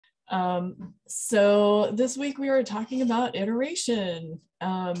So this week we are talking about iteration.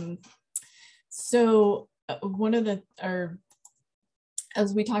 One of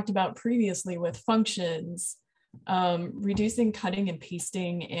as we talked about previously with functions, reducing cutting and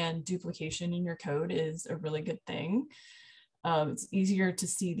pasting and duplication in your code is a really good thing. It's easier to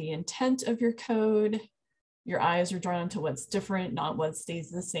see the intent of your code. Your eyes are drawn to what's different, not what stays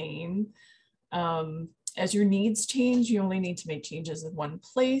the same. As your needs change, you only need to make changes in one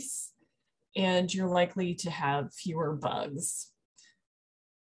place, and you're likely to have fewer bugs.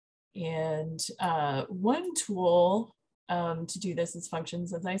 And one tool to do this is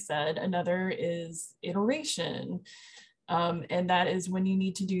functions, as I said. Another is iteration. And that is when you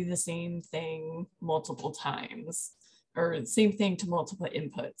need to do the same thing multiple times, or same thing to multiple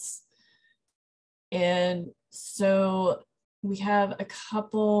inputs. And so we have a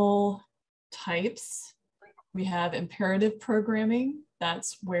couple types. We have imperative programming.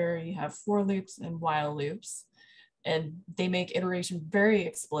 That's where you have for loops and while loops, and they make iteration very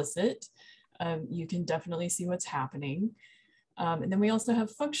explicit. You can definitely see what's happening. And then we also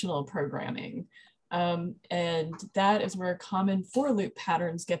have functional programming. And that is where common for loop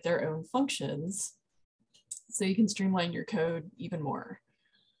patterns get their own functions. So you can streamline your code even more.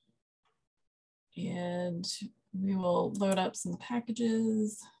 And we will load up some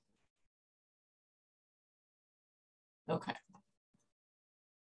packages. Okay.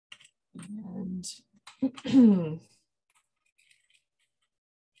 And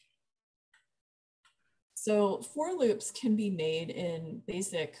so for loops can be made in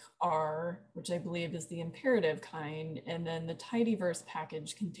basic R, which I believe is the imperative kind, and then the tidyverse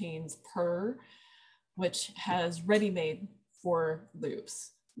package contains per, which has ready-made for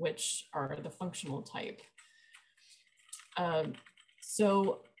loops, which are the functional type.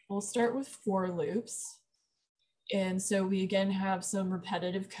 So we'll start with for loops. And so we again have some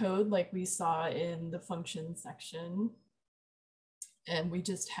repetitive code like we saw in the function section. And we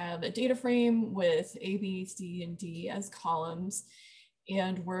just have a data frame with A, B, C, and D as columns.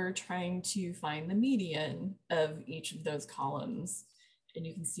 And we're trying to find the median of each of those columns. And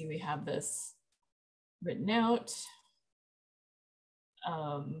you can see we have this written out.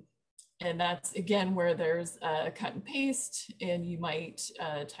 And that's again where there's a cut and paste, and you might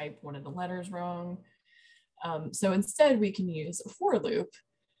type one of the letters wrong. So instead we can use a for loop.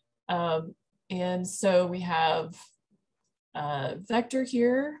 And so we have a vector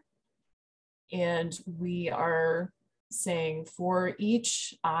here, and we are saying for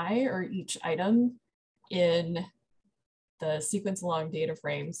each I, or each item in the sequence along data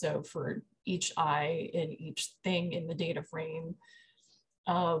frame. So for each I in each thing in the data frame,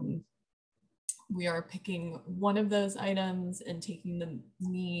 we are picking one of those items and taking the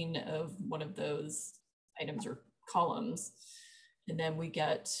mean of one of those items or columns, and then we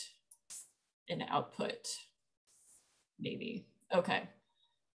get an output, maybe. Okay,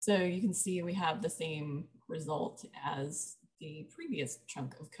 so you can see we have the same result as the previous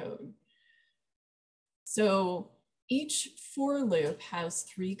chunk of code. So each for loop has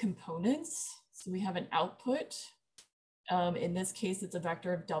 3 components. So we have an output. In this case, it's a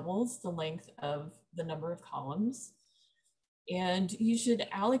vector of doubles the length of the number of columns. And you should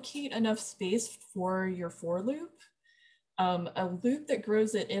allocate enough space for your for loop. A loop that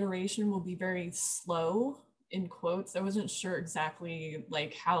grows at iteration will be very slow, in quotes. I wasn't sure exactly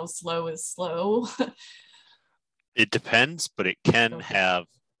like how slow is slow. It depends, but it can have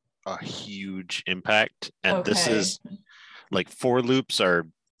a huge impact. And this is like, for loops are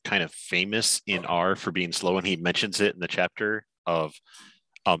kind of famous in R for being slow, and he mentions it in the chapter of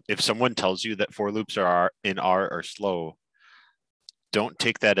if someone tells you that for loops in R are slow, don't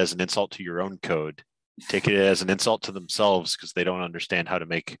take that as an insult to your own code. Take it as an insult to themselves, because they don't understand how to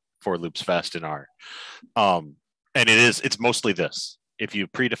make for loops fast in R. And it's mostly this. If you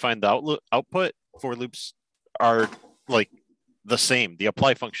predefine the output, for loops are like the same. The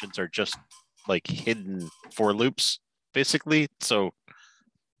apply functions are just like hidden for loops, basically. So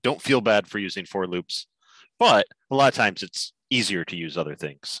don't feel bad for using for loops, but a lot of times it's easier to use other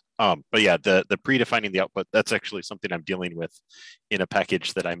things. But yeah, the predefining the output, that's actually something I'm dealing with in a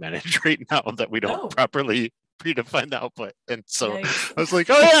package that I manage right now, that we don't properly predefine the output. And so I was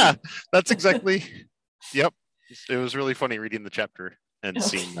like, oh yeah, that's exactly, yep. It was really funny reading the chapter and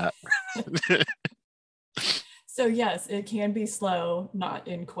seeing that. So yes, it can be slow, not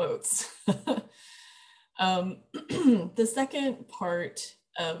in quotes. The second part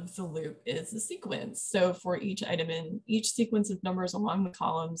of the loop is the sequence. So for each item in each sequence of numbers along the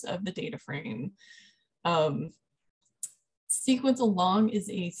columns of the data frame, sequence along is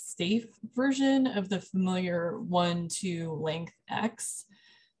a safe version of the familiar 1 to length x.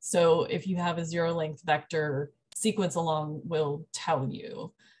 So if you have a zero length vector, sequence along will tell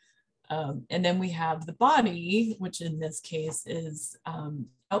you. And then we have the body, which in this case is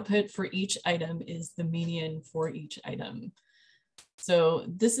output for each item is the median for each item. So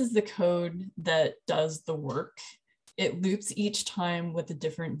this is the code that does the work. It loops each time with a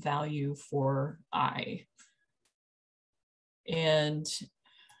different value for I. And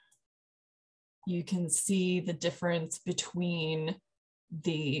you can see the difference between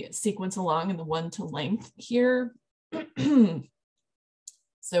the sequence along and the one to length here.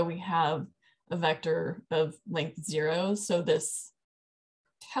 So we have a vector of length 0. So this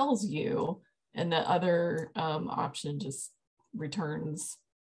tells you, and the other option just returns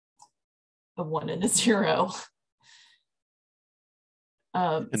a 1 and a 0.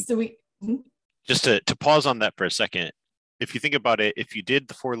 So we just to pause on that for a second. If you think about it, if you did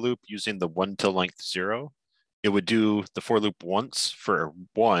the for loop using the 1 to length 0, it would do the for loop once for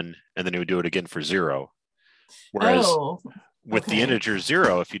 1, and then it would do it again for 0. Whereas with the integer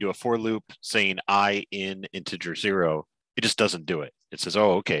 0, if you do a for loop saying I in integer 0, it just doesn't do it. It says,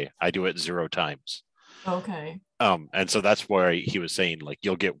 oh, okay, I do it 0 times. Okay. And so that's why he was saying, like,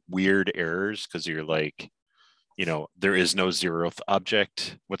 you'll get weird errors because you're like, you know, there is no 0th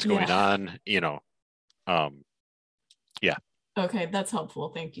object. What's going on? You know, yeah. Okay, that's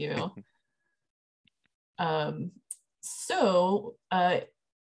helpful. Thank you. So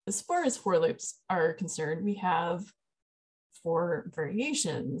as far as for loops are concerned, we have 4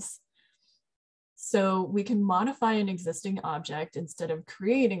 variations. So we can modify an existing object instead of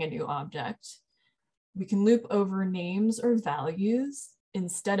creating a new object. We can loop over names or values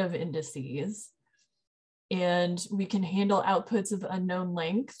instead of indices. And we can handle outputs of unknown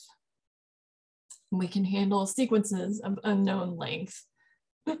length. We can handle sequences of unknown length.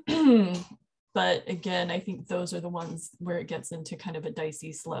 But again, I think those are the ones where it gets into kind of a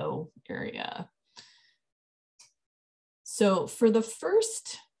dicey, slow area. So for the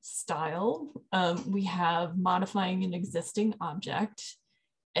first style, we have modifying an existing object.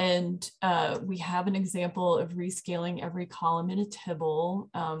 And we have an example of rescaling every column in a tibble,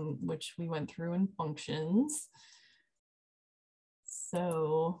 which we went through in functions.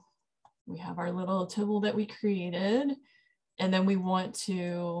 So we have our little tibble that we created, and then we want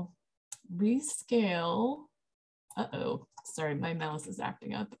to rescale. Uh-oh, sorry, my mouse is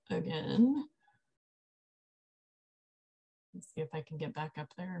acting up again. Let's see if I can get back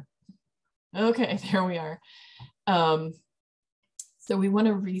up there. Okay, there we are. So we want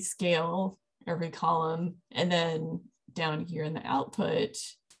to rescale every column, and then down here in the output,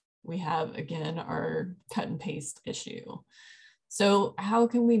 we have, again, our cut and paste issue. So how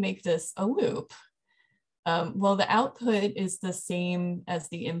can we make this a loop? Well, the output is the same as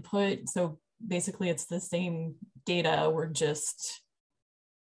the input. So basically it's the same data. We're just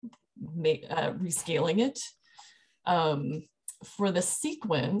rescaling it. For the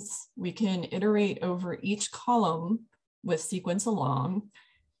sequence, we can iterate over each column with sequence along.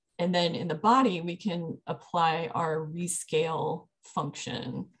 And then in the body, we can apply our rescale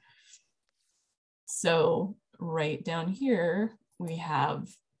function. So right down here, we have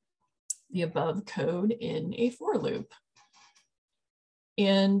the above code in a for loop.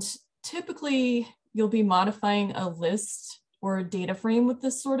 And typically you'll be modifying a list or a data frame with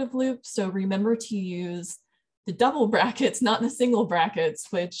this sort of loop. So remember to use the double brackets, not the single brackets,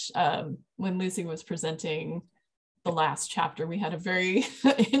 which when Lucy was presenting the last chapter, we had a very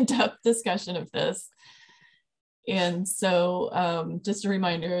in-depth discussion of this. And so just a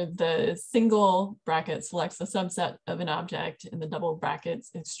reminder, the single bracket selects a subset of an object and the double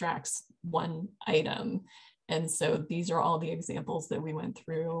brackets extracts one item. And so these are all the examples that we went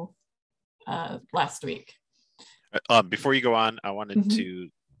through last week. Before you go on, I wanted to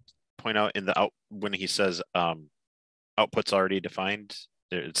point out in the when he says output's already defined,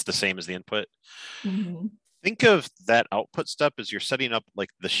 it's the same as the input. Think of that output step as you're setting up like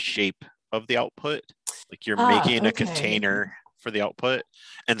the shape of the output. Like you're making a container for the output.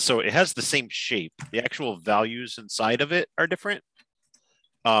 And so it has the same shape. The actual values inside of it are different.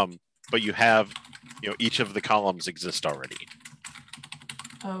 But you have, you know, each of the columns exist already.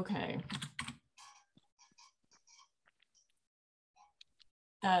 Okay.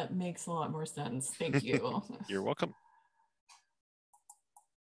 That makes a lot more sense. Thank you. You're welcome.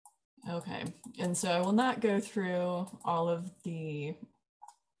 Okay. And so I will not go through all of the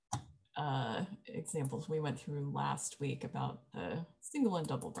examples we went through last week about the single and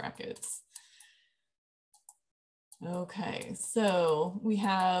double brackets. Okay, so we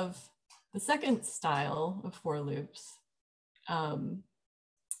have the second style of for loops,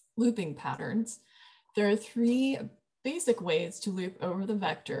 looping patterns. There are 3 basic ways to loop over the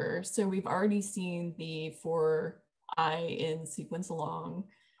vector. So we've already seen the for I in sequence along.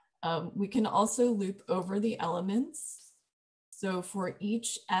 We can also loop over the elements. So for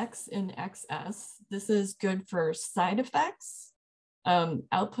each X in XS, this is good for side effects,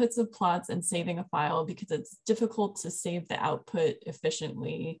 outputs of plots, and saving a file, because it's difficult to save the output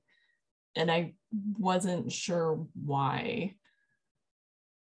efficiently. And I wasn't sure why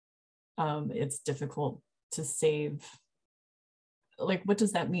it's difficult to save. Like, what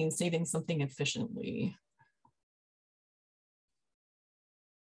does that mean, saving something efficiently?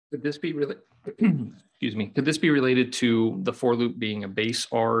 Could this be really, excuse me, could this be related to the for loop being a base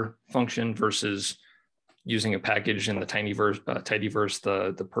R function versus using a package in the tidyverse,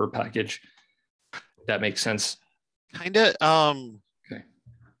 the per package? That makes sense. Kind of. Okay.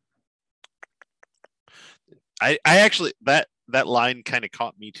 I actually, that line kind of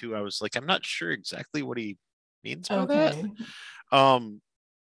caught me too. I was like, I'm not sure exactly what he means by that.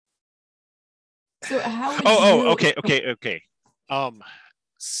 So how would you... Okay.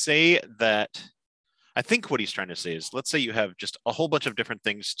 Say that, I think what he's trying to say is, let's say you have just a whole bunch of different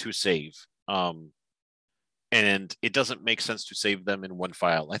things to save, and it doesn't make sense to save them in one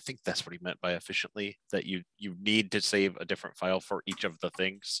file. I think that's what he meant by efficiently, that you need to save a different file for each of the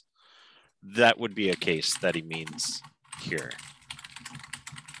things. That would be a case that he means here.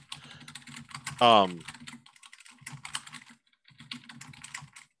 Okay.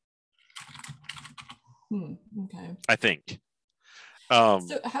 I think.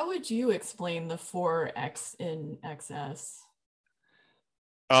 So how would you explain the for X in XS?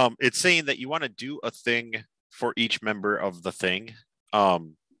 It's saying that you want to do a thing for each member of the thing.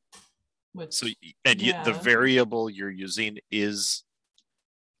 The variable you're using is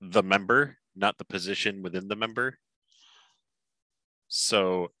the member, not the position within the member.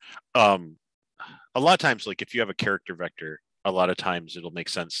 So a lot of times, like if you have a character vector, a lot of times it'll make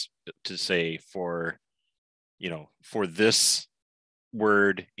sense to say for this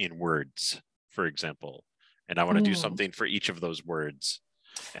word in words, for example, and I want to do something for each of those words,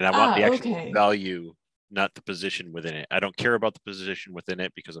 and I want the actual value, not the position within it. I don't care about the position within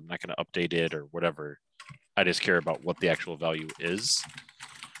it because I'm not going to update it or whatever. I just care about what the actual value is.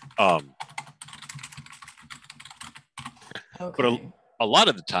 But a lot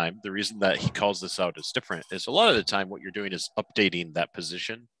of the time, the reason that he calls this out as different is a lot of the time what you're doing is updating that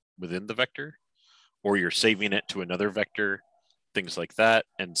position within the vector, or you're saving it to another vector, things like that.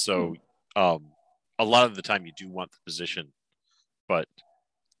 And so a lot of the time you do want the position, but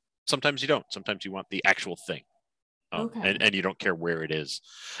sometimes you don't. Sometimes you want the actual thing. And you don't care where it is.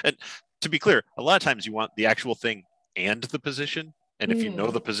 And to be clear, a lot of times you want the actual thing and the position. And if you know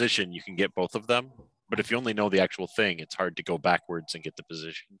the position, you can get both of them. But if you only know the actual thing, it's hard to go backwards and get the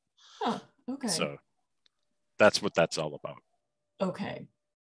position. Okay. So that's what that's all about. Okay.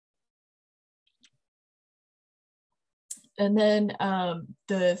 And then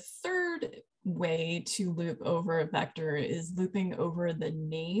the third way to loop over a vector is looping over the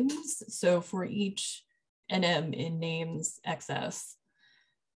names. So for each NM in names XS,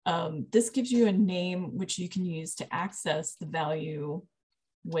 this gives you a name which you can use to access the value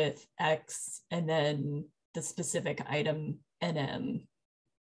with X and then the specific item NM.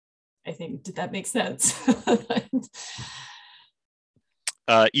 I think, did that make sense?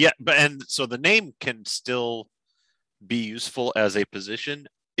 Yeah, and so the name can still be useful as a position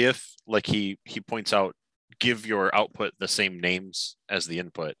if, like he points out, give your output the same names as the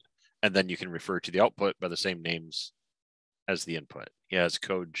input, and then you can refer to the output by the same names as the input. He has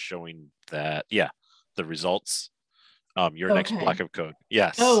code showing that, the results, your next block of code.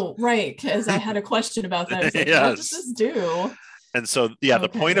 Yes. Oh, right, because I had a question about that. I was like, yes. What does this do? And so, the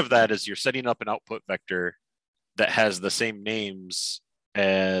point of that is you're setting up an output vector that has the same names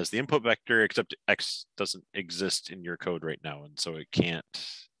as the input vector, except X doesn't exist in your code right now, and so it can't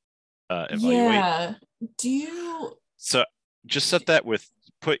evaluate. Yeah. So just set that with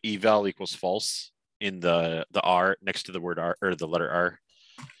put eval equals false in the R next to the word R, or the letter R.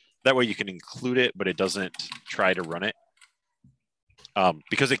 That way you can include it, but it doesn't try to run it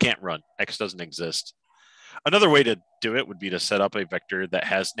because it can't run. X doesn't exist. Another way to do it would be to set up a vector that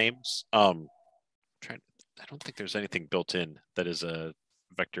has names. I don't think there's anything built in that is a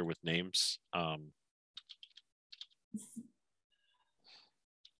vector with names.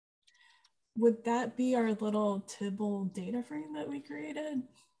 Would that be our little Tibble data frame that we created?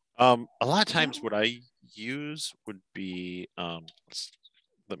 A lot of times what I use would be,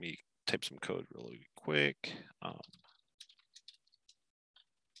 let me type some code really quick.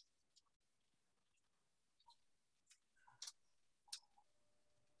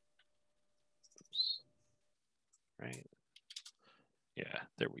 right? Yeah,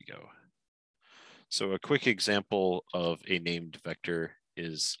 there we go. So a quick example of a named vector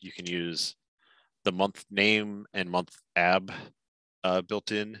is you can use the month name and month ab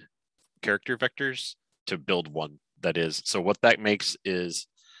built-in character vectors to build one that is. So what that makes is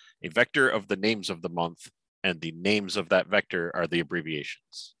a vector of the names of the month, and the names of that vector are the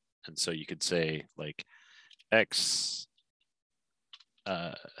abbreviations. And so you could say like X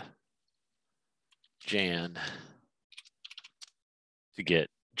Jan to get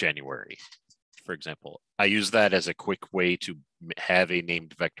January, for example. I use that as a quick way to have a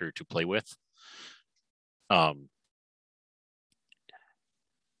named vector to play with. Hope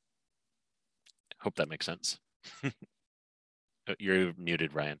that makes sense. You're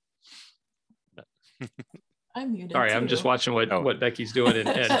muted, Ryan. I'm muted. Sorry, too. I'm just watching what Becki's doing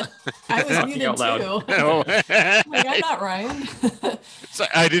and I was muted out loud. too. Like, I'm not Ryan. So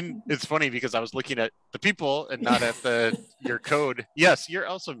I didn't. It's funny because I was looking at the people and not at your code. Yes, you're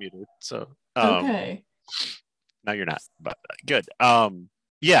also muted. So okay. Now you're not, but good.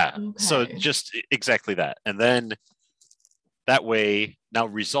 Yeah. Okay. So just exactly that, and then that way now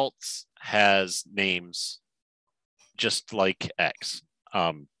results has names just like X.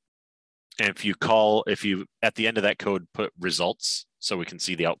 And if you at the end of that code put results, so we can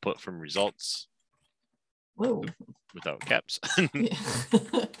see the output from results. Whoa. Without caps.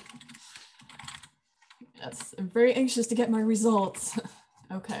 Yes, I'm very anxious to get my results.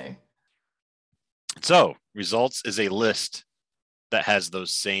 Okay. So results is a list that has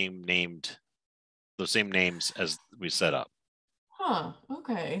those same names as we set up. Huh.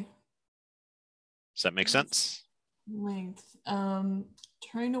 Okay. Does that make sense? Length.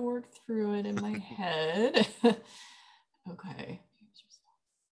 Trying to work through it in my head. Okay.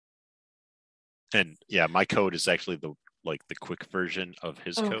 And yeah, my code is actually the quick version of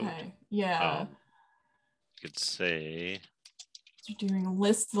his code. Okay. Yeah. You could say you're doing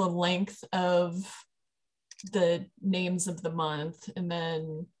list the length of the names of the month and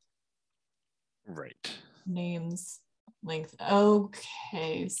then right. Names length.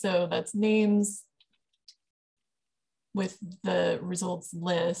 Okay. So that's names with the results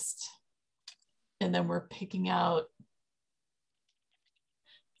list. And then we're picking out.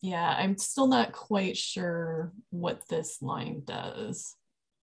 Yeah, I'm still not quite sure what this line does.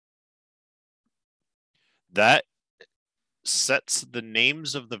 That sets the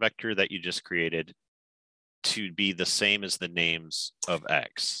names of the vector that you just created to be the same as the names of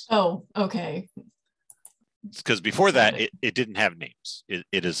X. Oh, okay. Because before that, it didn't have names.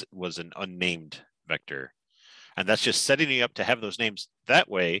 It was an unnamed vector. And that's just setting you up to have those names. That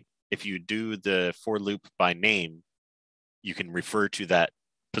way, if you do the for loop by name, you can refer to that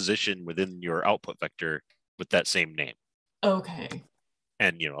position within your output vector with that same name. Okay.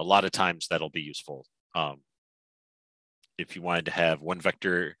 And a lot of times that'll be useful. If you wanted to have one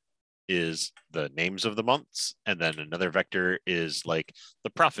vector is the names of the months, and then another vector is like the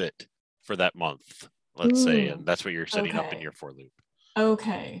profit for that month, let's say, and that's what you're setting up in your for loop.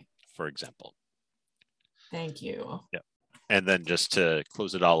 Okay. For example. Thank you. Yeah. And then just to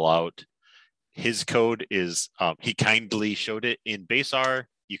close it all out, his code is, he kindly showed it in base R.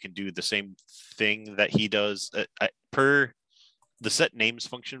 You can do the same thing that he does per the set names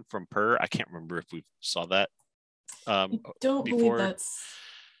function from per. I can't remember if we saw that don't before. Believe that's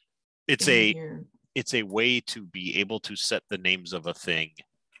it's a way to be able to set the names of a thing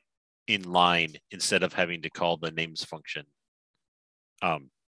in line instead of having to call the names function.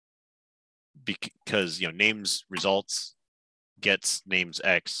 Because names results gets names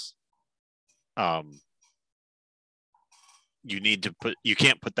X. You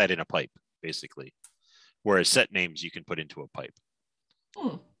can't put that in a pipe, basically. Whereas set names you can put into a pipe.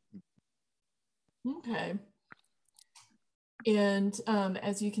 Okay. And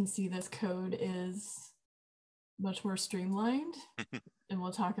as you can see, this code is much more streamlined. And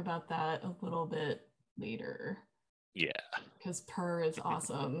we'll talk about that a little bit later. Yeah. Because per is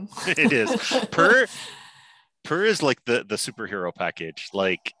awesome. It is. Per is like the superhero package.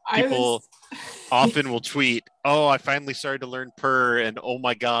 Like people often will tweet, "Oh, I finally started to learn per," and "Oh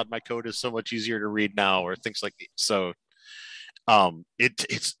my God, my code is so much easier to read now," or things like that. So,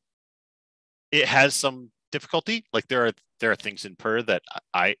 it has some difficulty. Like there are things in per that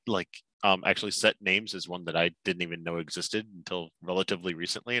I like. Actually, set names is one that I didn't even know existed until relatively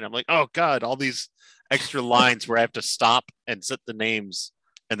recently, and I'm like, oh God, all these extra lines where I have to stop and set the names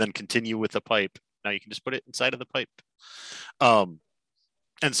and then continue with the pipe. Now you can just put it inside of the pipe. And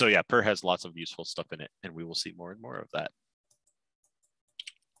so yeah, per has lots of useful stuff in it, and we will see more and more of that.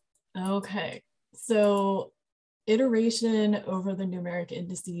 Okay, so iteration over the numeric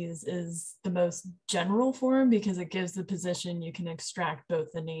indices is the most general form because it gives the position. You can extract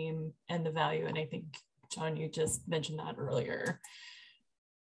both the name and the value. And I think, John, you just mentioned that earlier.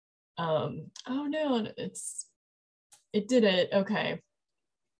 Oh no, it did it. Okay.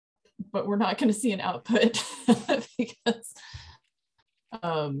 But we're not going to see an output because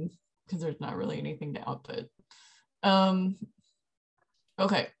there's not really anything to output.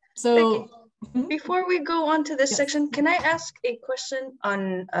 Okay, so Becki, before we go on to this section, can I ask a question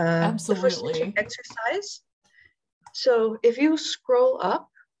on the first section exercise? So if you scroll up,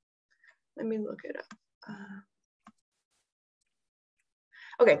 let me look it up.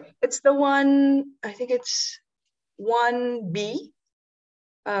 Okay, it's the one, I think it's 1B.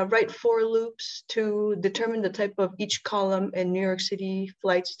 Write for loops to determine the type of each column in New York City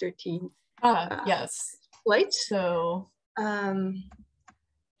flights 13. Yes. Flights. So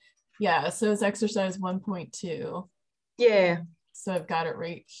yeah, so it's exercise 1.2. Yeah. So I've got it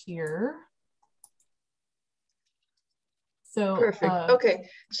right here. So perfect. Okay.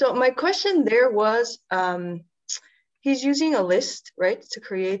 So my question there was, he's using a list, right, to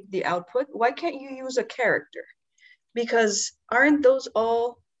create the output. Why can't you use a character? Because aren't those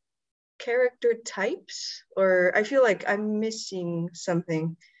all character types? Or I feel like I'm missing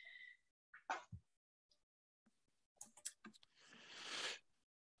something.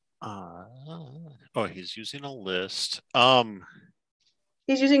 Oh, he's using a list.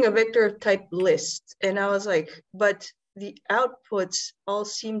 He's using a vector type list. And I was like, but the outputs all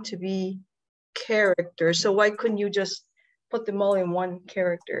seem to be characters. So why couldn't you just put them all in one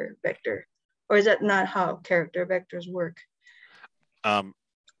character vector? Or is that not how character vectors work? I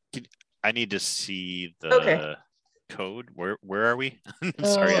need to see the code. Where are we?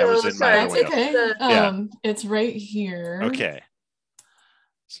 Sorry, I was in sorry, my window. Okay. It's right here. Okay.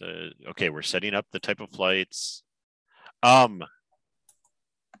 So okay, we're setting up the type of flights. Oh,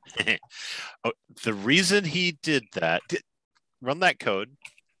 the reason he did that, run that code.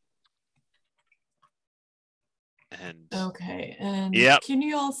 And okay, and yep. Can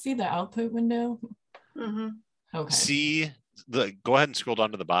you all see the output window? Mm-hmm. Okay. See go ahead and scroll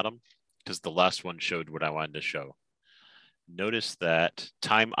down to the bottom because the last one showed what I wanted to show. Notice that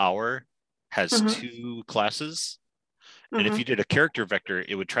time hour has two classes. And if you did a character vector,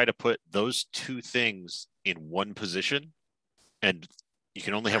 it would try to put those two things in one position. And you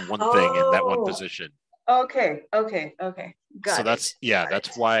can only have one thing in that one position. Okay. Got that's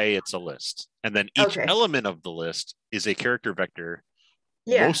why it's a list. And then each element of the list is a character vector.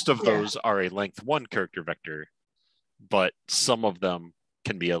 Yeah. Most of those are a length 1 character vector, but some of them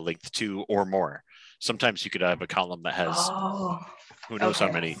can be a length 2 or more. Sometimes you could have a column that has who knows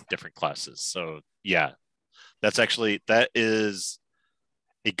how many different classes. So yeah, that is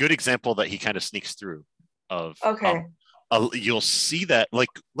a good example that he kind of sneaks through of you'll see that, like,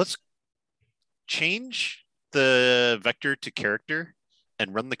 let's change the vector to character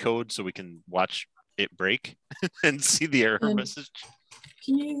and run the code so we can watch it break and see the error message.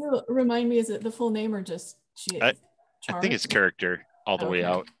 Can you remind me, is it the full name or just I think it's character all the way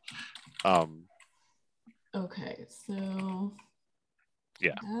out. Okay, so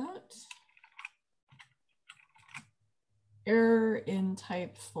yeah. That. Error in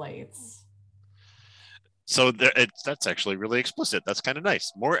type flights. So that's actually really explicit. That's kind of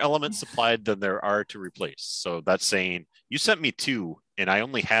nice. More elements supplied than there are to replace. So that's saying you sent me 2 and I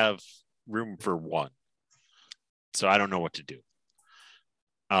only have room for 1. So I don't know what to do.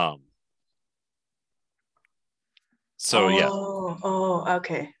 Okay.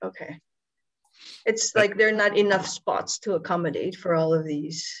 It's like there are not enough spots to accommodate for all of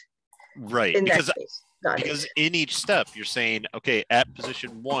these. Right. In because that case. Because in each step, you're saying, okay, at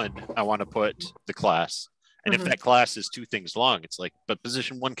position 1, I want to put the class. And if that class is 2 things long, it's like, but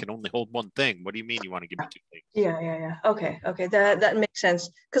position 1 can only hold 1 thing. What do you mean you want to give me 2 things? Yeah. Okay. That makes sense.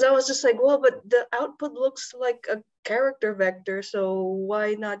 Because I was just like, well, but the output looks like a character vector. So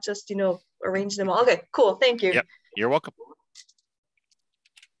why not just, arrange them all? Okay, cool. Thank you. Yep. You're welcome.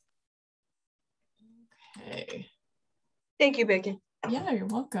 Okay. Thank you, Becki. Yeah, you're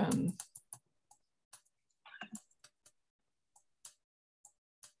welcome.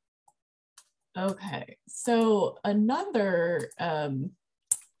 Okay, so another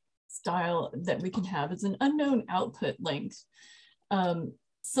style that we can have is an unknown output length.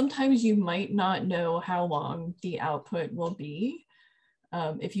 Sometimes you might not know how long the output will be.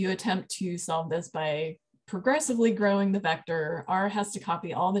 If you attempt to solve this by progressively growing the vector, R has to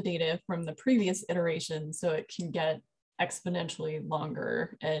copy all the data from the previous iteration so it can get exponentially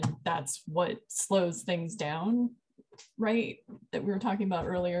longer. And that's what slows things down, right? That we were talking about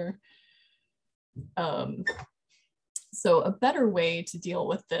earlier. So a better way to deal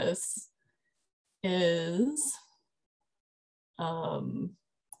with this is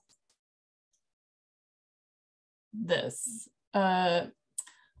this.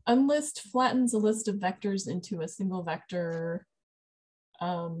 Unlist flattens a list of vectors into a single vector.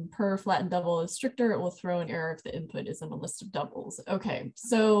 Per flattened double is stricter, it will throw an error if the input is in a list of doubles. Okay,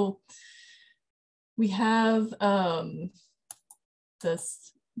 so we have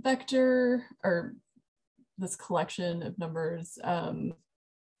this vector, or this collection of numbers, and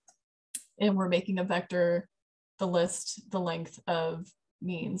we're making a vector, the list, the length of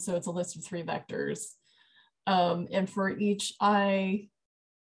means. So it's a list of 3 vectors. And for each item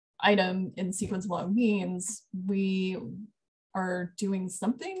in sequence along means, we are doing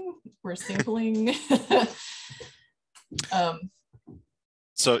something, we're sampling.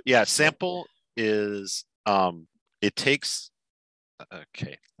 So yeah, sample is, it takes,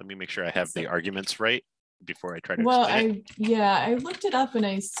 okay, let me make sure I have the arguments right before I try to explain it. I looked it up and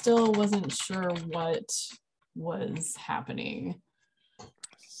I still wasn't sure what was happening.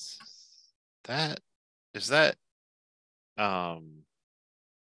 That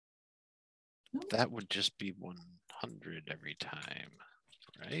would just be 100 every time,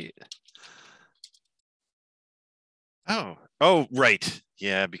 right? Oh, right.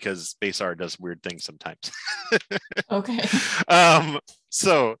 Yeah, because base R does weird things sometimes. Okay.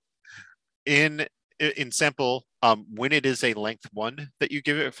 So in sample, when it is a length 1 that you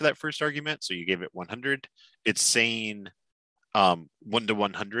give it for that first argument, so you gave it 100, it's saying 1 to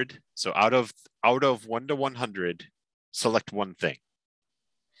 100. So out of 1 to 100, select one thing.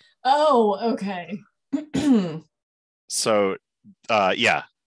 Oh, okay. So yeah,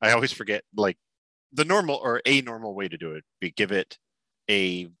 I always forget, like, the normal, or a normal way to do it, we give it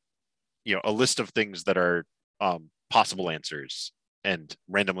a list of things that are possible answers and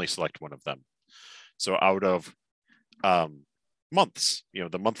randomly select one of them. So out of months,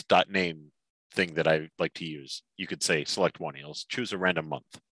 the month.name thing that I like to use, you could say select one. You'll choose a random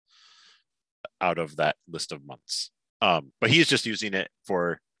month out of that list of months. But he's just using it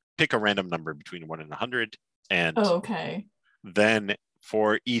for pick a random number between 1 and 100. And okay. Then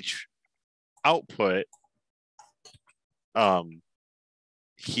for each output,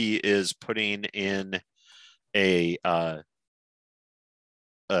 he is putting in a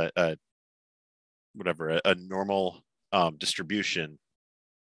normal distribution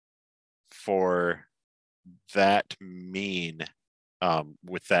for that mean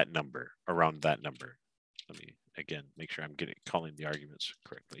with that number, around that number. Let me again make sure I'm calling the arguments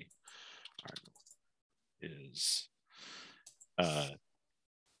correctly. Is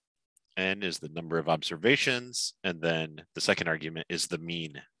n is the number of observations, and then the second argument is the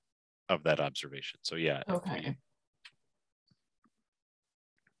mean of that observation. So yeah. Okay.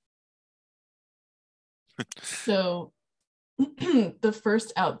 So the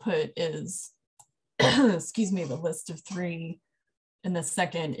first output is, excuse me, the list of 3, and the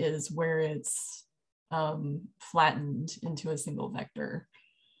second is where it's flattened into a single vector.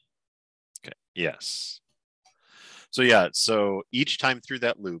 Okay. Yes. So yeah, so each time through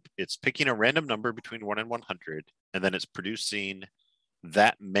that loop, it's picking a random number between 1 and 100, and then it's producing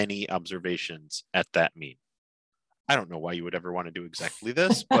that many observations at that mean. I don't know why you would ever want to do exactly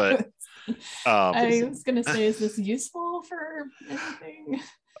this, but I was going to say, is this useful for anything?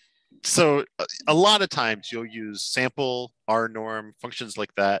 So a lot of times you'll use sample, R norm, functions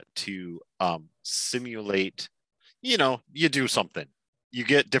like that to simulate, you do something. You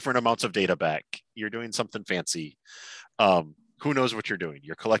get different amounts of data back. You're doing something fancy. Who knows what you're doing?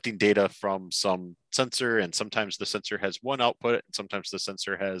 You're collecting data from some sensor, and sometimes the sensor has one output, and sometimes the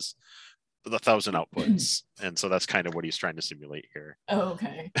sensor has 1,000 outputs. And so that's kind of what he's trying to simulate here. Oh,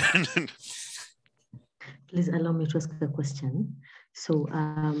 okay. Please allow me to ask a question. So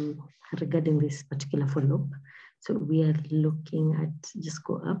regarding this particular follow-up, so we are looking at, just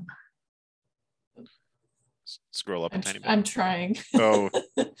go up. Scroll up a tiny bit. I'm trying. Oh.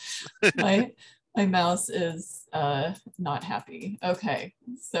 my mouse is not happy. Okay,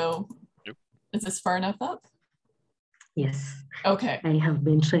 so Nope. Is this far enough up? Yes. Okay. I have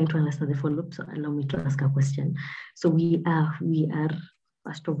been trying to understand the follow-up, so allow me to ask a question. So we are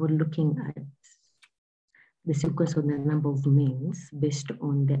first of all looking at the sequence of the number of means based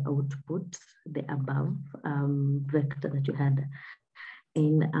on the output, the above vector that you had.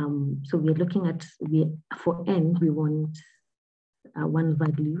 And so we're looking at, for n, we want one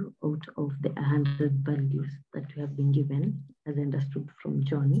value out of the 100 values that we have been given, as I understood from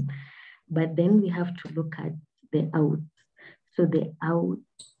John. But then we have to look at the out. So the out,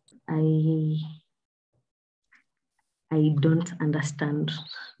 I don't understand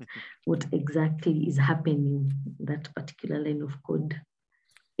what exactly is happening in that particular line of code.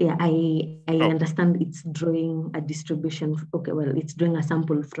 Yeah, I understand it's drawing a distribution. Okay, well, it's drawing a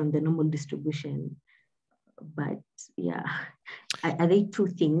sample from the normal distribution. But yeah, are they two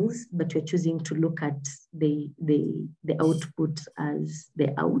things? But we're choosing to look at the output as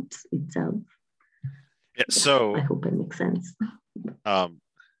the out itself. Yeah, so I hope it makes sense.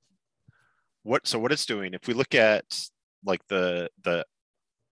 What it's doing, if we look at like the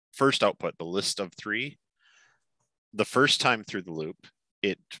first output, the list of 3, the first time through the loop,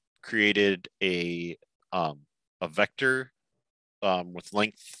 it created a vector with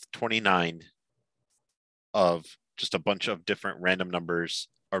length 29 of just a bunch of different random numbers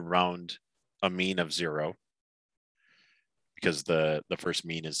around a mean of 0, because the first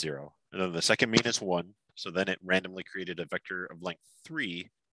mean is 0. And then the second mean is 1. So then it randomly created a vector of length 3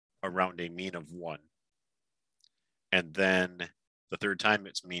 around a mean of 1. And then the third time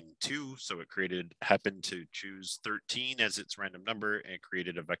it's mean 2. So it happened to choose 13 as its random number and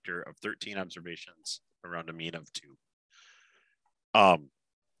created a vector of 13 observations around a mean of 2.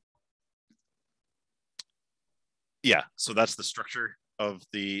 Yeah, so that's the structure of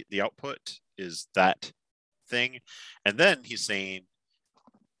the output, is that thing. And then he's saying,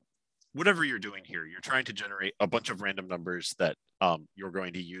 whatever you're doing here, you're trying to generate a bunch of random numbers that you're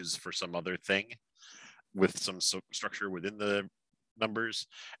going to use for some other thing with some structure within the numbers.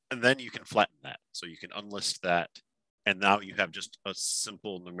 And then you can flatten that. So you can unlist that. And now you have just a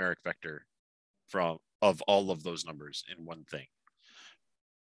simple numeric vector of all of those numbers in one thing.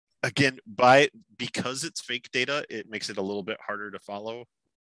 Again, because it's fake data, it makes it a little bit harder to follow.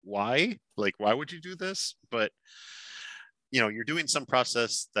 Why? Like, why would you do this? But you're doing some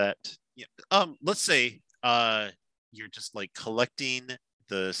process that, let's say you're just like collecting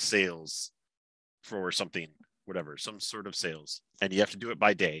the sales for something, whatever, some sort of sales, and you have to do it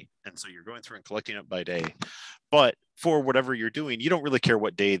by day. And so you're going through and collecting it by day. But for whatever you're doing, you don't really care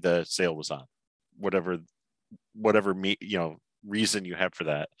what day the sale was on, whatever reason you have for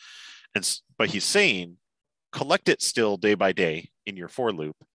that. But he's saying, collect it still day by day in your for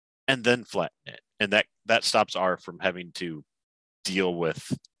loop, and then flatten it. And that stops R from having to deal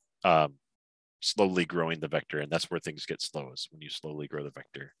with slowly growing the vector. And that's where things get slow, is when you slowly grow the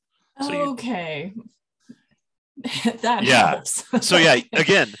vector. So okay. That helps. So yeah,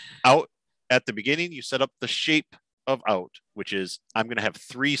 again, out at the beginning, you set up the shape of out, which is, I'm going to have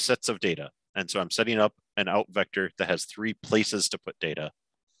 3 sets of data. And so I'm setting up an out vector that has 3 places to put data.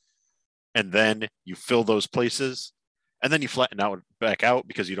 And then you fill those places, and then you flatten back out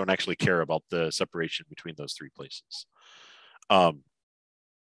because you don't actually care about the separation between those 3 places.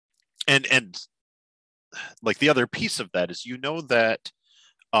 And like the other piece of that is, that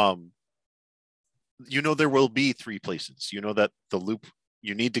there will be 3 places. That the loop,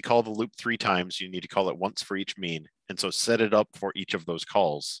 you need to call the loop 3 times. You need to call it once for each mean. And so set it up for each of those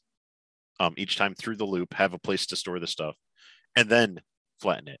calls. Each time through the loop, have a place to store the stuff, and then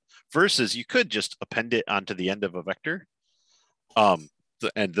flatten it. Versus you could just append it onto the end of a vector. And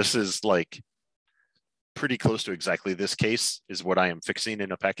this is like pretty close to exactly this case is what I am fixing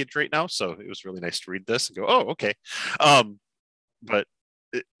in a package right now. So it was really nice to read this and go, oh, okay. But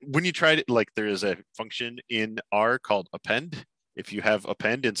when you try it, like, there is a function in R called append. If you have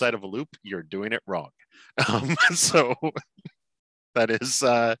append inside of a loop, you're doing it wrong. So that is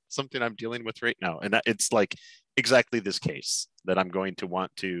something I'm dealing with right now. And it's like exactly this case that I'm going to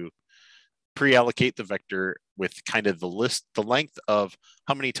want to pre-allocate the vector with kind of the length of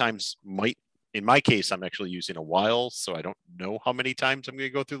how many times in my case, I'm actually using a while. So I don't know how many times I'm going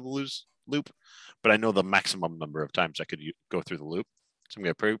to go through the loop, but I know the maximum number of times I could go through the loop. So I'm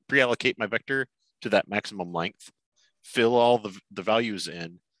going to pre-allocate my vector to that maximum length, fill all the values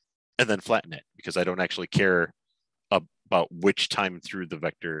in, and then flatten it, because I don't actually care about which time through the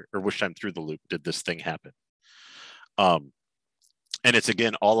vector or which time through the loop did this thing happen. And it's,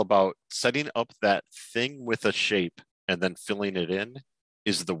 again, all about setting up that thing with a shape and then filling it in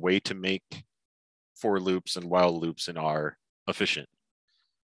is the way to make for loops and while loops in R efficient.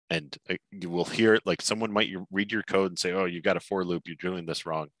 And you will hear it, like someone might read your code and say, oh, you got a for loop, you're doing this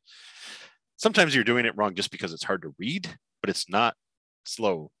wrong. Sometimes you're doing it wrong just because it's hard to read, but it's not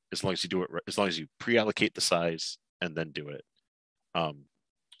slow as long as you do it, as long as you pre-allocate the size and then do it. I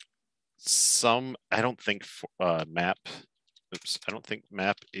don't think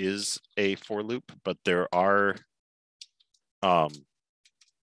map is a for loop, but there are,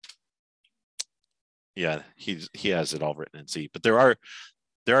 yeah, he has it all written in C, but there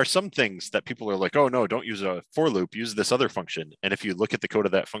are some things that people are like, oh no, don't use a for loop, use this other function. And if you look at the code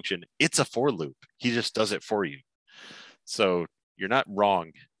of that function, it's a for loop. He just does it for you. So you're not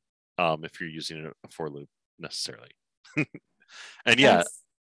wrong if you're using a for loop necessarily. And yeah. That's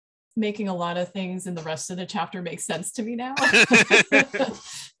making a lot of things in the rest of the chapter make sense to me now.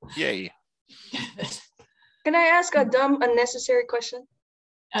 Yay. Can I ask a dumb, unnecessary question?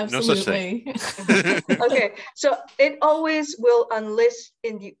 Absolutely. No such thing. Okay, so it always will unlist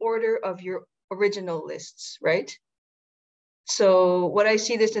in the order of your original lists, right? So what I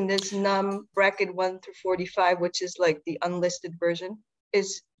see this in this num bracket 1 through 45, which is like the unlisted version,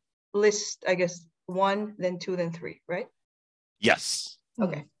 is list, I guess, 1, then 2, then 3, right? Yes.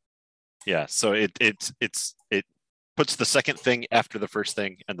 Okay. Yeah. So it puts the second thing after the first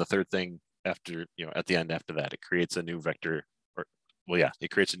thing and the third thing after, at the end after that. It creates a new vector,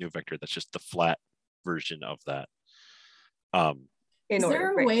 it creates a new vector that's just the flat version of that. Is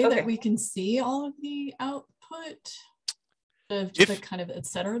there a way that we can see all of the output? The kind of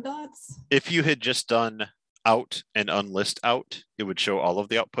etc. dots? If you had just done out and unlist out, it would show all of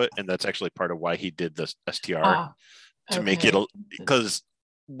the output, and that's actually part of why he did this str to make it, because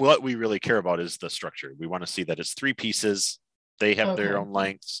what we really care about is the structure. We want to see that it's 3 pieces, they have their own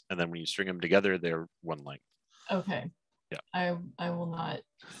lengths, and then when you string them together, they're one length. Okay. Yeah. I will not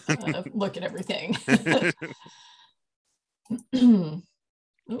look at everything.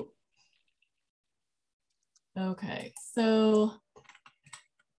 Oh. Okay, so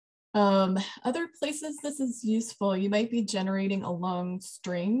other places this is useful, you might be generating a long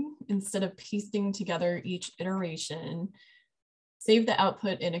string instead of piecing together each iteration. Save the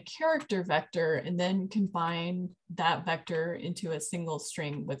output in a character vector and then combine that vector into a single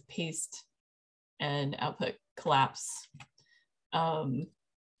string with paste and output collapse. I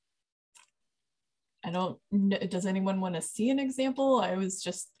don't know, does anyone want to see an example? I was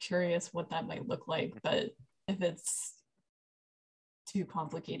just curious what that might look like, but if it's too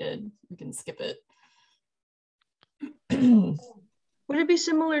complicated, we can skip it. Would it be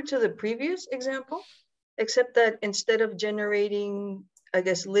similar to the previous example, except that instead of generating, I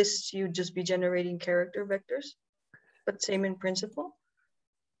guess, lists, you'd just be generating character vectors, but same in principle?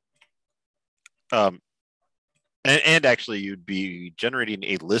 And actually, you'd be generating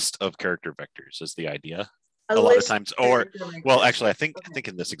a list of character vectors is the idea. A lot of times, or well, actually, I think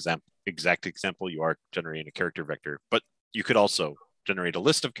in this exact example, you are generating a character vector, but you could also generate a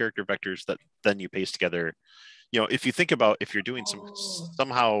list of character vectors that then you paste together. If you think about if you're doing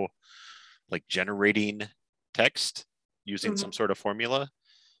somehow like generating text using some sort of formula,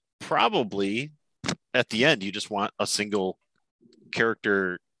 probably at the end you just want a single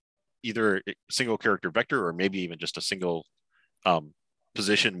character, either a single character vector or maybe even just a single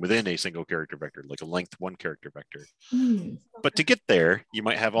position within a single character vector, like a length 1 character vector. But to get there, you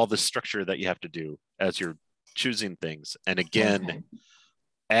might have all this structure that you have to do as you're choosing things. And again,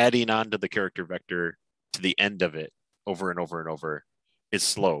 adding on to the character vector to the end of it over and over and over is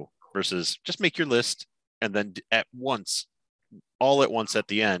slow, versus just make your list and then all at once at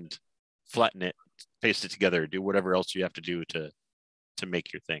the end, flatten it, paste it together, do whatever else you have to do to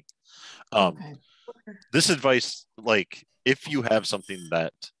make your thing. This advice, like if you have something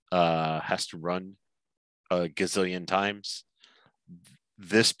that has to run a gazillion times,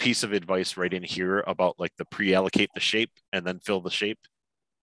 this piece of advice right in here about like the pre-allocate the shape and then fill the shape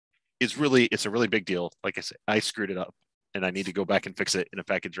it's a really big deal. Like I said, I screwed it up and I need to go back and fix it in a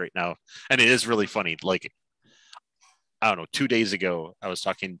package right now. And it is really funny. Like, I don't know, 2 days ago, I was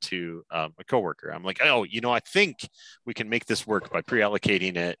talking to a coworker. I'm like, oh, I think we can make this work by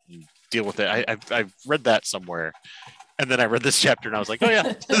pre-allocating it and deal with it. I've read that somewhere. And then I read this chapter and I was like, oh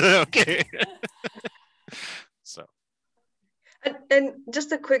yeah, okay. So. And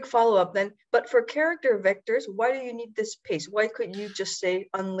just a quick follow-up then, but for character vectors, why do you need this paste? Why couldn't you just say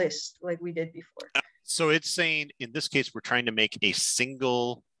unlist like we did before? So it's saying, in this case, we're trying to make a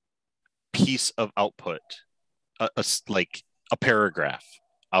single piece of output, like a paragraph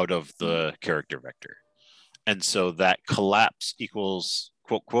out of the character vector. And so that collapse equals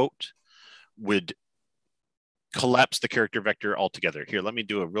quote, quote, would collapse the character vector altogether. Here, let me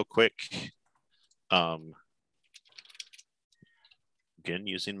do a real quick, again,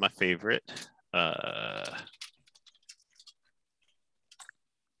 using my favorite.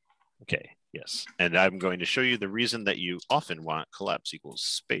 Okay, yes. And I'm going to show you the reason that you often want collapse equals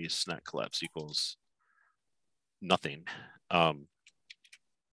space, not collapse equals nothing.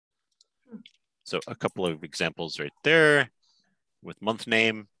 So a couple of examples right there with month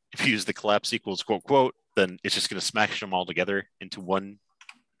name. If you use the collapse equals quote, quote, then it's just going to smash them all together into one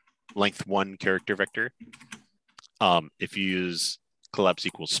length 1 character vector. If you use collapse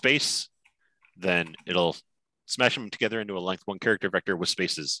equals space, then it'll smash them together into a length 1 character vector with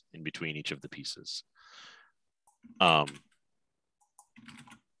spaces in between each of the pieces. Oh,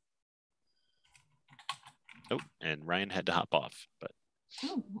 and Ryan had to hop off, but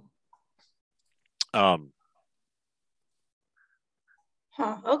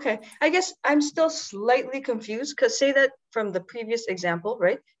Okay. I guess I'm still slightly confused because say that from the previous example,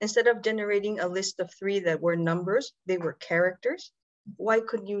 right? Instead of generating a list of 3 that were numbers, they were characters. Why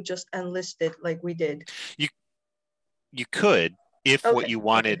couldn't you just enlist it like we did? You could, if what you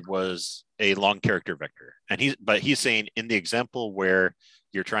wanted was a long character vector. And he's saying in the example where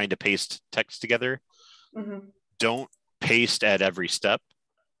you're trying to paste text together, don't paste at every step.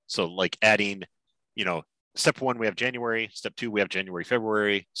 So like adding, step 1, we have January. Step 2, we have January,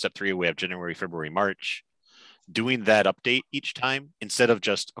 February. Step 3, we have January, February, March. Doing that update each time instead of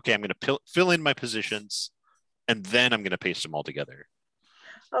just, okay, I'm going to fill in my positions and then I'm going to paste them all together.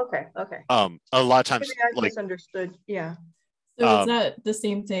 Okay. A lot of times, maybe I misunderstood. Yeah. So is that the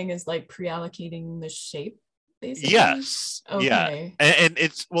same thing as like pre-allocating the shape, basically? Yes. Okay. Yeah. And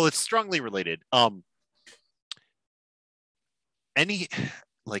it's strongly related. I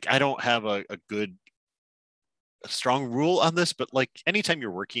don't have a strong rule on this, but like anytime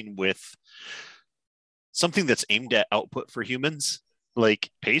you're working with something that's aimed at output for humans,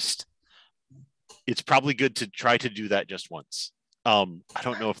 like paste, it's probably good to try to do that just once. I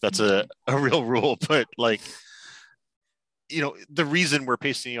don't know if that's a real rule, but like, the reason we're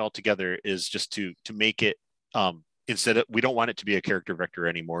pasting it all together is just to make it, instead of, we don't want it to be a character vector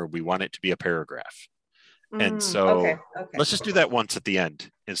anymore. We want it to be a paragraph. And so let's just do that once at the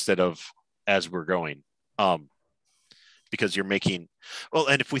end instead of as we're going. Because you're making,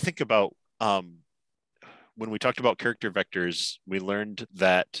 and if we think about, when we talked about character vectors, we learned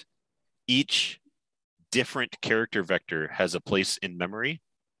that each different character vector has a place in memory.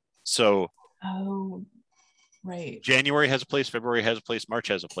 So right. January has a place, February has a place, March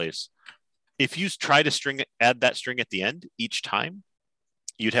has a place. If you try to add that string at the end each time,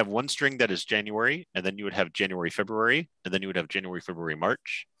 you'd have one string that is January, and then you would have January, February, and then you would have January, February,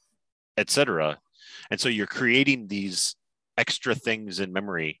 March, etc. And so you're creating these extra things in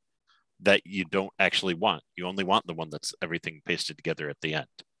memory that you don't actually want. You only want the one that's everything pasted together at the end.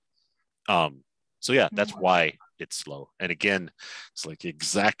 So yeah, that's why it's slow. And again, it's like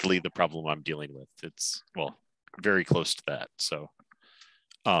exactly the problem I'm dealing with. It's very close to that. So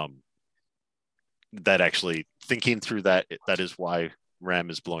that actually thinking through that is why RAM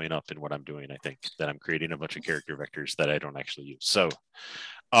is blowing up in what I'm doing. I think that I'm creating a bunch of character vectors that I don't actually use. So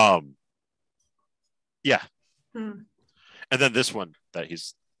yeah. And then this one that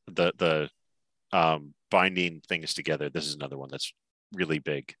he's the binding things together. This is another one that's really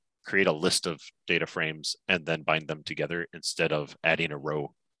big. Create a list of data frames and then bind them together instead of adding a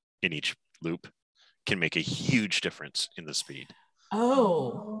row in each loop can make a huge difference in the speed.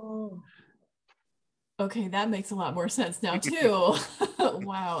 Okay, that makes a lot more sense now too.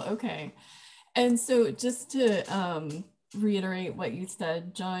 Wow, okay. And so just to reiterate what you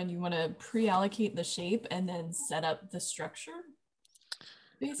said, John, you want to pre-allocate the shape and then set up the structure,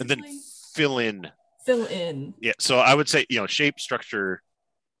 basically? And then fill in. Yeah, so I would say, shape, structure,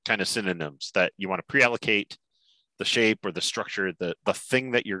 kind of synonyms, that you want to pre-allocate the shape or the structure, the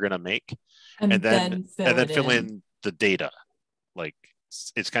thing that you're going to make, and then fill in the data. Like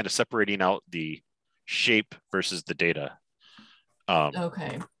it's kind of separating out the shape versus the data.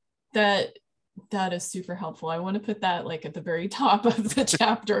 Okay, that is super helpful. I want to put that like at the very top of the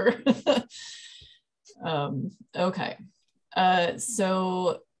chapter. Okay,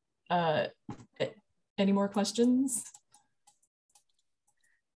 so any more questions?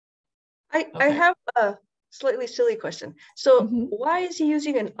 I have a slightly silly question. So why is he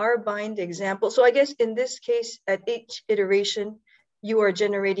using an R-bind example? So I guess in this case, at each iteration, you are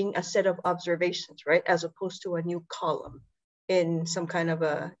generating a set of observations, right? As opposed to a new column in some kind of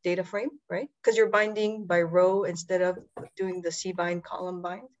a data frame, right? Because you're binding by row instead of doing the C-bind, column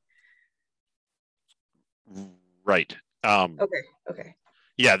bind. Right. Okay.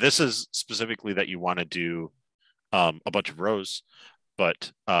 Yeah, this is specifically that you want to do a bunch of rows,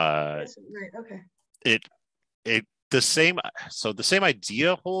 but right. Okay. The same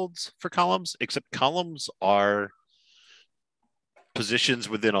idea holds for columns, except columns are positions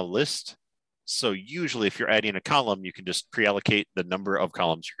within a list. So usually if you're adding a column, you can just pre-allocate the number of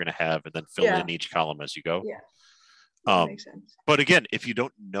columns you're going to have and then fill in each column as you go. Yeah. That makes sense. But again, if you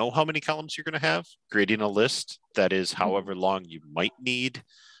don't know how many columns you're going to have, creating a list that is however long you might need,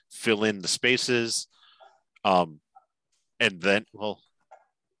 fill in the spaces, and then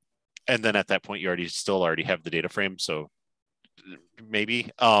at that point you still already have the data frame. So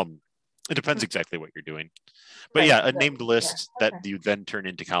maybe it depends exactly what you're doing. But a named list that you then turn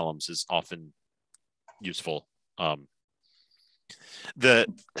into columns is often useful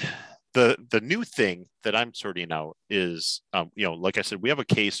The new thing that I'm sorting out is, like I said, we have a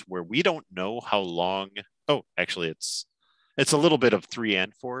case where we don't know how long. Oh, actually, it's a little bit of 3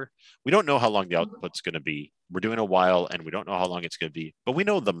 and 4. We don't know how long the output's going to be. We're doing a while, and we don't know how long it's going to be, but we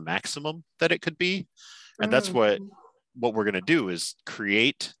know the maximum that it could be, and that's what we're going to do is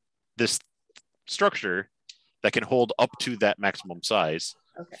create this structure that can hold up to that maximum size,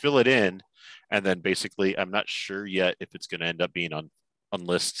 fill it in, and then basically, I'm not sure yet if it's going to end up being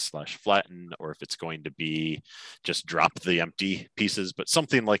unlist/flatten, or if it's going to be just drop the empty pieces, but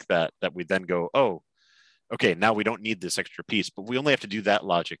something like that we then go, oh, okay, now we don't need this extra piece, but we only have to do that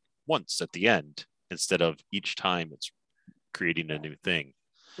logic once at the end instead of each time it's creating a new thing.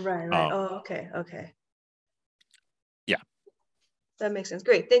 Right. Okay. Yeah. That makes sense.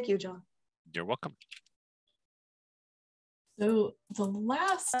 Great. Thank you, John. You're welcome. So the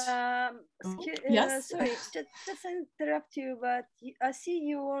last, yes. Sorry, just interrupt you, but I see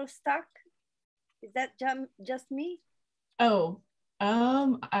you all stuck. Is that just me? Oh,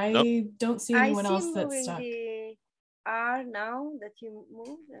 I don't see anyone else that's moving stuck. the R now that you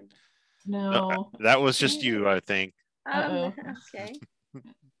moved. No, that was just you, I think. Okay.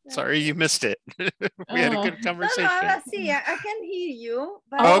 Sorry, you missed it. We had a good conversation. No, I see. I can hear you.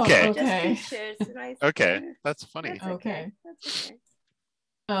 But okay. Just pictures, right? Okay, that's funny. That's okay. That's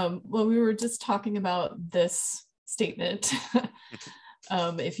okay. Well, we were just talking about this statement.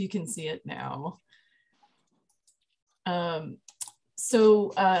 If you can see it now.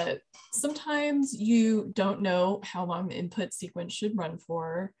 So sometimes you don't know how long the input sequence should run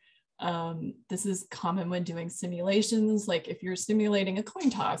for. This is common when doing simulations, like if you're simulating a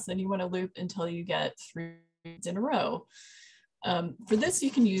coin toss and you want to loop until you get 3 in a row. For this, you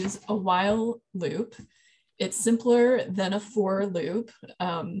can use a while loop. It's simpler than a for loop.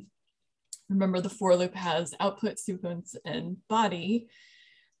 Remember, the for loop has output, sequence, and body.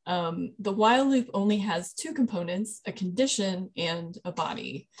 The while loop only has 2 components, a condition and a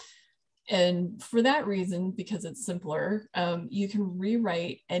body. And for that reason, because it's simpler, you can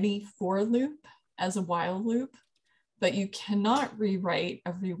rewrite any for loop as a while loop, but you cannot rewrite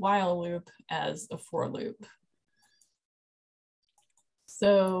every while loop as a for loop.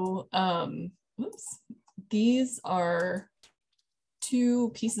 So these are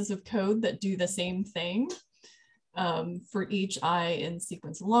 2 pieces of code that do the same thing. For each I in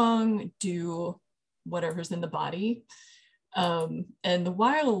sequence along, do whatever's in the body. And the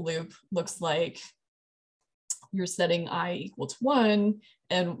while loop looks like you're setting I equal to 1,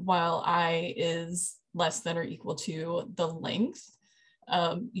 and while I is less than or equal to the length,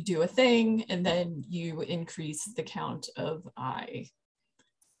 you do a thing, and then you increase the count of I.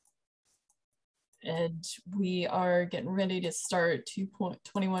 And we are getting ready to start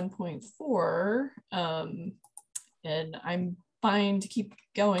 2.21.4. And I'm fine to keep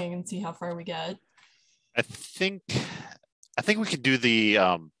going and see how far we get. I think we could do the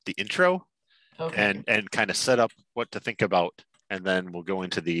intro, and kind of set up what to think about, and then we'll go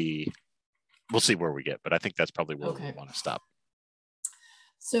into we'll see where we get, but I think that's probably where we want to stop.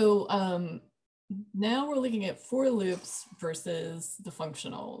 So now we're looking at for loops versus the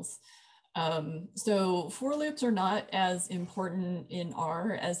functionals. So for loops are not as important in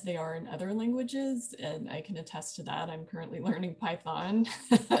R as they are in other languages, and I can attest to that. I'm currently learning Python.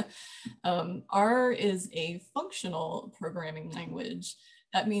 R is a functional programming language.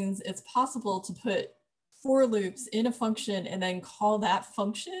 That means it's possible to put for loops in a function and then call that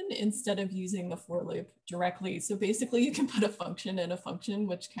function instead of using the for loop directly. So basically you can put a function in a function,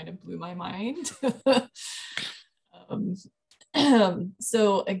 which kind of blew my mind.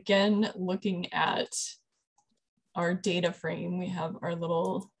 So again, looking at our data frame, we have our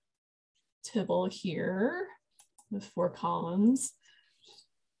little tibble here with 4 columns.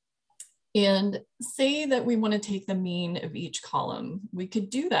 And say that we want to take the mean of each column. We could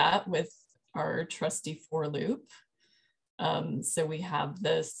do that with our trusty for loop. So we have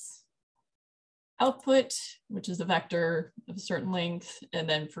this output, which is a vector of a certain length. And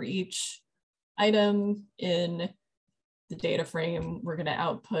then for each item in the data frame, we're going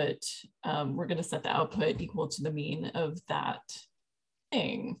to set the output equal to the mean of that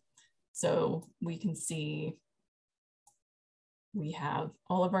thing. So we can see we have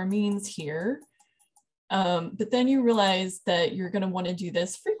all of our means here, but then you realize that you're going to want to do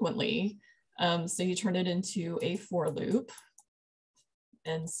this frequently. So you turn it into a for loop.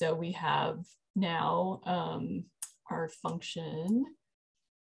 And so we have now our function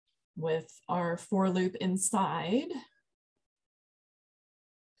with our for loop inside.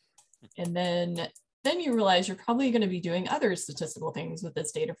 And then then you realize you're probably going to be doing other statistical things with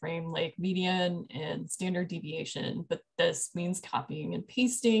this data frame, like median and standard deviation, but this means copying and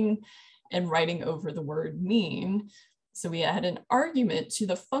pasting and writing over the word mean. So we add an argument to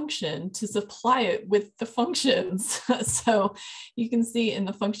the function to supply it with the functions. So you can see in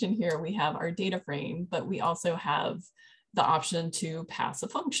the function here, we have our data frame, but we also have the option to pass a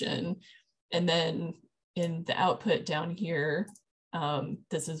function. And then in the output down here,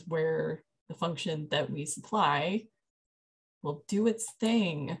 this is where the function that we supply will do its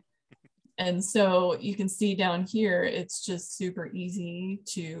thing. And so you can see down here, it's just super easy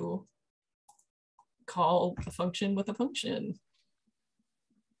to call a function with a function.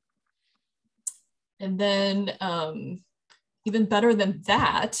 And then even better than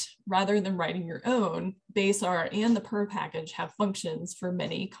that, rather than writing your own, base R and the per package have functions for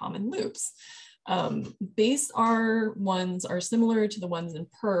many common loops. Base R ones are similar to the ones in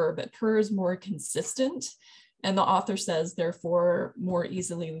per, but per is more consistent, and the author says therefore more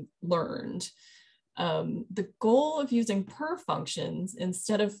easily learned. The goal of using per functions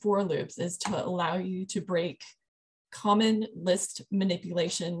instead of for loops is to allow you to break common list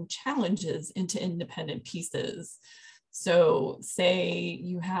manipulation challenges into independent pieces. So say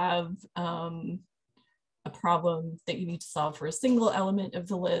you have a problem that you need to solve for a single element of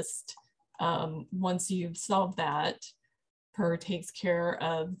the list. Once you've solved that, per takes care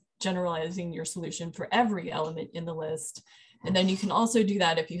of generalizing your solution for every element in the list. And then you can also do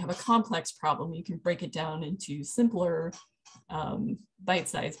that if you have a complex problem. You can break it down into simpler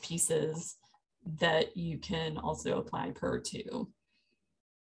bite-sized pieces that you can also apply per to.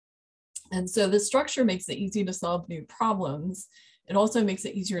 And so the structure makes it easy to solve new problems. It also makes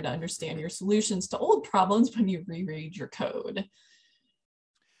it easier to understand your solutions to old problems when you reread your code.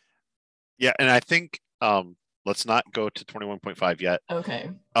 Yeah, and I think let's not go to 21.5 yet. Okay.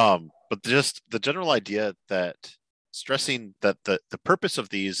 But just the general idea that stressing that the purpose of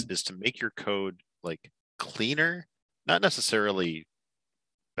these is to make your code like cleaner, not necessarily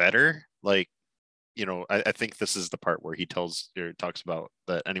better. Like, you know, I think this is the part where he talks about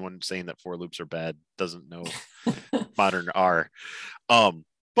that anyone saying that for loops are bad doesn't know modern R.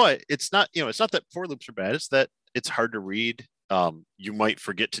 But it's not, you know, it's not that for loops are bad, it's that it's hard to read. You might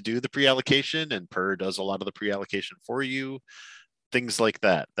forget to do the pre-allocation, and per does a lot of the pre-allocation for you. Things like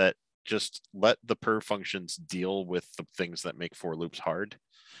that, that just let the per functions deal with the things that make for loops hard.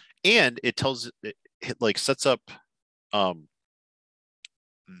 And it tells it like sets up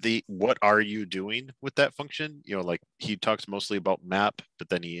what are you doing with that function. You know, like he talks mostly about map, but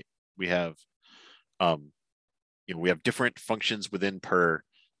then we have you know, we have different functions within per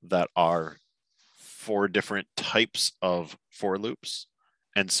that are for different types of for loops.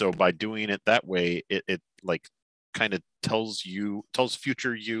 And so by doing it that way, it like kind of tells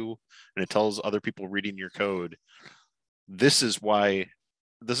future you, and it tells other people reading your code, this is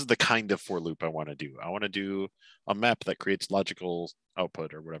the kind of for loop I want to do. I want to do a map that creates logical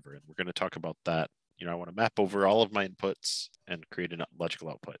output or whatever. And we're going to talk about that. You know, I want to map over all of my inputs and create a logical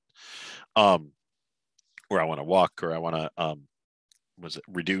output. Or I want to walk, or I want to,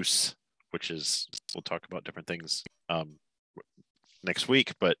 reduce, which is, we'll talk about different things next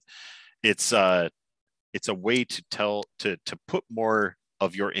week, but it's a way to put more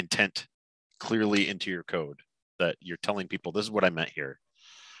of your intent clearly into your code, that you're telling people, this is what I meant here.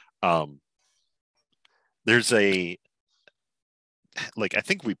 There's I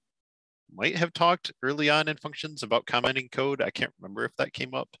think we might have talked early on in functions about commenting code. I can't remember if that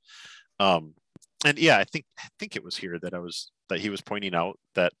came up. And yeah, I think it was here that he was pointing out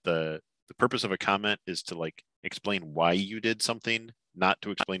that the purpose of a comment is to like explain why you did something, not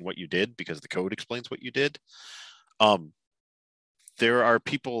to explain what you did, because the code explains what you did. There are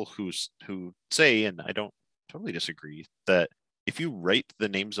people who say, and I don't totally disagree, that if you write the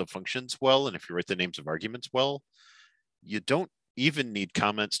names of functions well, and if you write the names of arguments well, you don't even need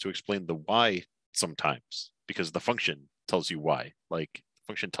comments to explain the why sometimes, because the function tells you why. Like, the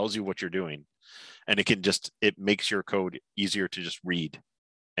function tells you what you're doing, and it makes your code easier to just read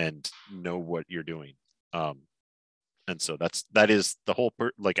and know what you're doing. And so that is the whole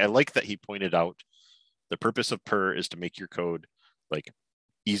I like that he pointed out the purpose of per is to make your code like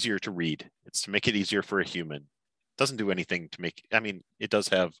easier to read. It's to make it easier for a human. It doesn't do anything to make, I mean, it does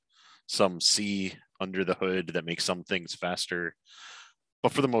have some C under the hood that makes some things faster,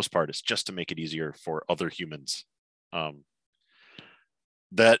 but for the most part, it's just to make it easier for other humans.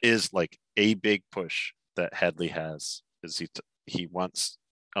 That is like a big push that Hadley has, is he wants,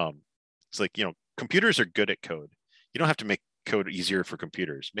 it's like, you know, computers are good at code. You don't have to make code easier for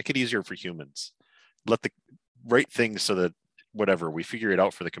computers. Make it easier for humans. Let the write things so that whatever, we figure it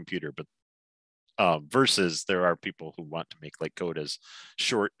out for the computer, but versus there are people who want to make like code as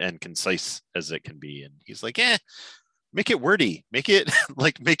short and concise as it can be. And he's like, make it wordy, make it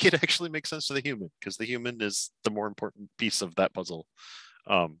make it actually make sense to the human, because the human is the more important piece of that puzzle.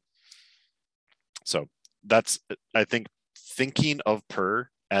 So that's, I think, thinking of per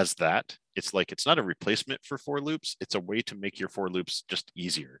as that, it's like, it's not a replacement for for loops, it's a way to make your for loops just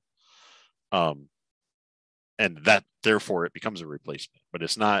easier. And that therefore it becomes a replacement, but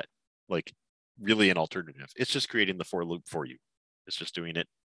it's not like really an alternative. It's just creating the for loop for you. It's just doing it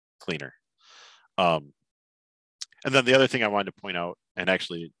cleaner. And then the other thing I wanted to point out, and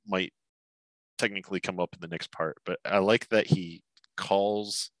actually might technically come up in the next part, but I like that he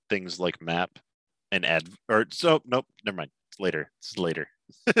calls things like map and add, or so, nope, never mind. It's later. It's later.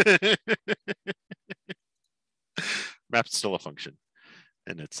 Map's still a function,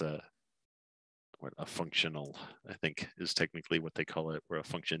 and it's a functional, I think, is technically what they call it, where a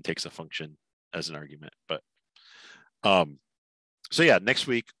function takes a function as an argument. But so yeah, next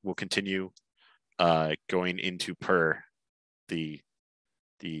week we'll continue going into per, the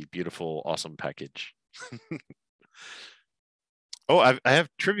beautiful, awesome package. Oh, I have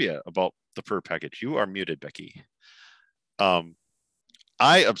trivia about the per package. You are muted, Becki. I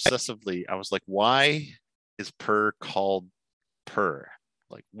was like, why is per called per?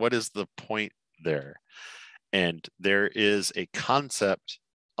 Like, what is the point there? And there is a concept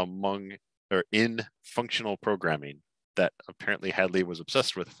in functional programming that apparently Hadley was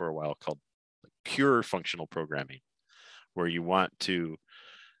obsessed with for a while, called pure functional programming, where you want to,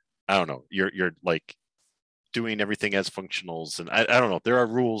 I don't know, you're like doing everything as functionals, and I don't know, there are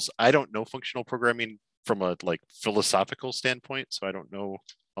rules. I don't know functional programming from a like philosophical standpoint, so I don't know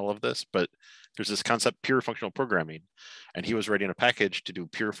all of this, but there's this concept, pure functional programming, and he was writing a package to do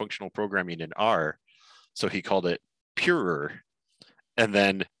pure functional programming in R, so he called it purer. And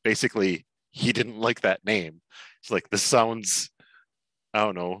then basically he didn't like that name. It's like, this sounds, I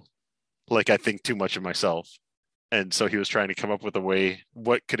don't know, like I think too much of myself. And so he was trying to come up with a way,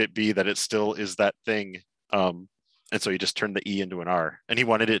 what could it be that it still is that thing? And so he just turned the E into an R, and he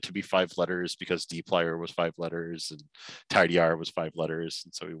wanted it to be 5 letters because dplyr was 5 letters and tidyr was 5 letters.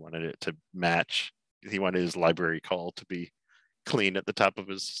 And so he wanted it to match. He wanted his library call to be clean at the top of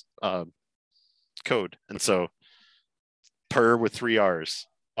his code. And so per with 3 R's.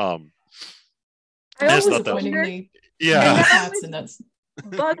 I always wondered, yeah. Cats, and that's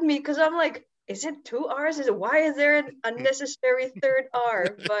bugged me, because I'm like, is it 2 R's? Why is there an unnecessary 3rd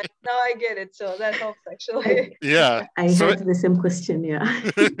R? But now I get it, so that helps actually. Yeah, I had the same question. Yeah.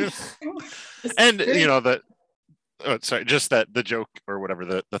 And you know that. Oh, sorry, just that the joke or whatever,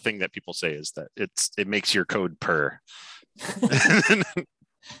 the thing that people say is that it makes your code per.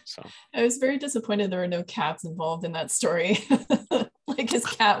 So I was very disappointed there were no cats involved in that story. Like his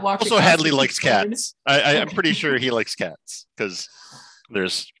cat walked. Also, Hadley likes cats. I'm pretty sure he likes cats, because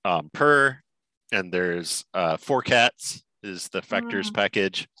there's per, and there's 4 cats is the factors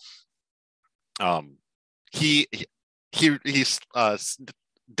package. He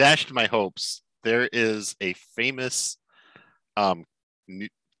dashed my hopes. There is a famous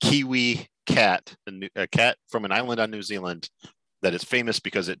Kiwi cat, a cat from an island on New Zealand, that is famous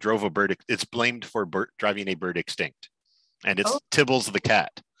because it drove a bird. It's blamed for driving a bird extinct, and it's Tibbles the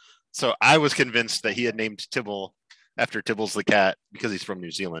cat. So I was convinced that he had named Tibble after Tibbles the cat because he's from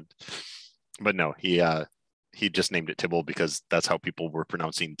New Zealand, but no, he just named it Tibble because that's how people were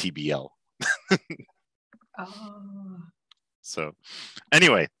pronouncing TBL. So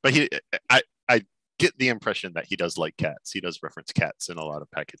anyway, but I get the impression that he does like cats. He does reference cats in a lot of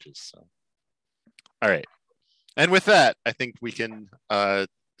packages. So all right. And with that, I think we can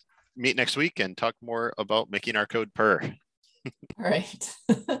meet next week and talk more about making our code per. All right.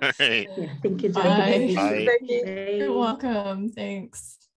 All right. Yeah, thank you. Bye. Bye. Becky. You're welcome. Thanks.